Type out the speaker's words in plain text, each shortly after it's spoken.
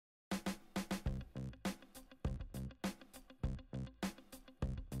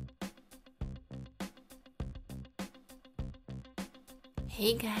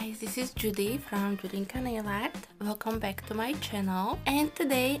Hey guys, this is Judy from Judinka Nail Art. Welcome back to my channel, and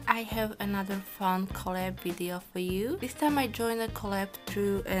today I have another fun collab video for you. This time I joined a collab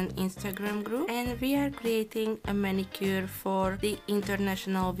through an Instagram group, and we are creating a manicure for the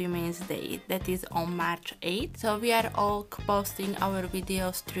International Women's Day that is on March 8th. So we are all posting our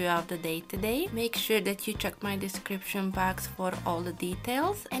videos throughout the day today. Make sure that you check my description box for all the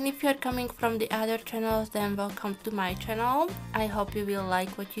details, and if you're coming from the other channels, then welcome to my channel. I hope you will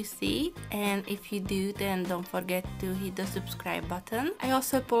like what you see, and if you do, then don't forget to hit the subscribe button. I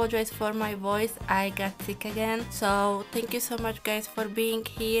also apologize for my voice, I got sick again. So thank you so much guys for being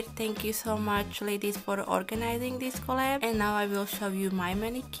here. Thank you so much ladies for organizing this collab. And now I will show you my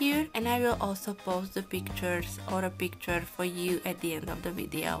manicure, and I will also post the pictures or a picture for you at the end of the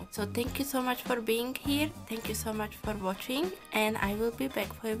video. So thank you so much for being here, thank you so much for watching, and I will be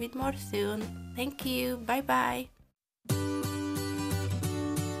back for you with more soon. Thank you, bye bye.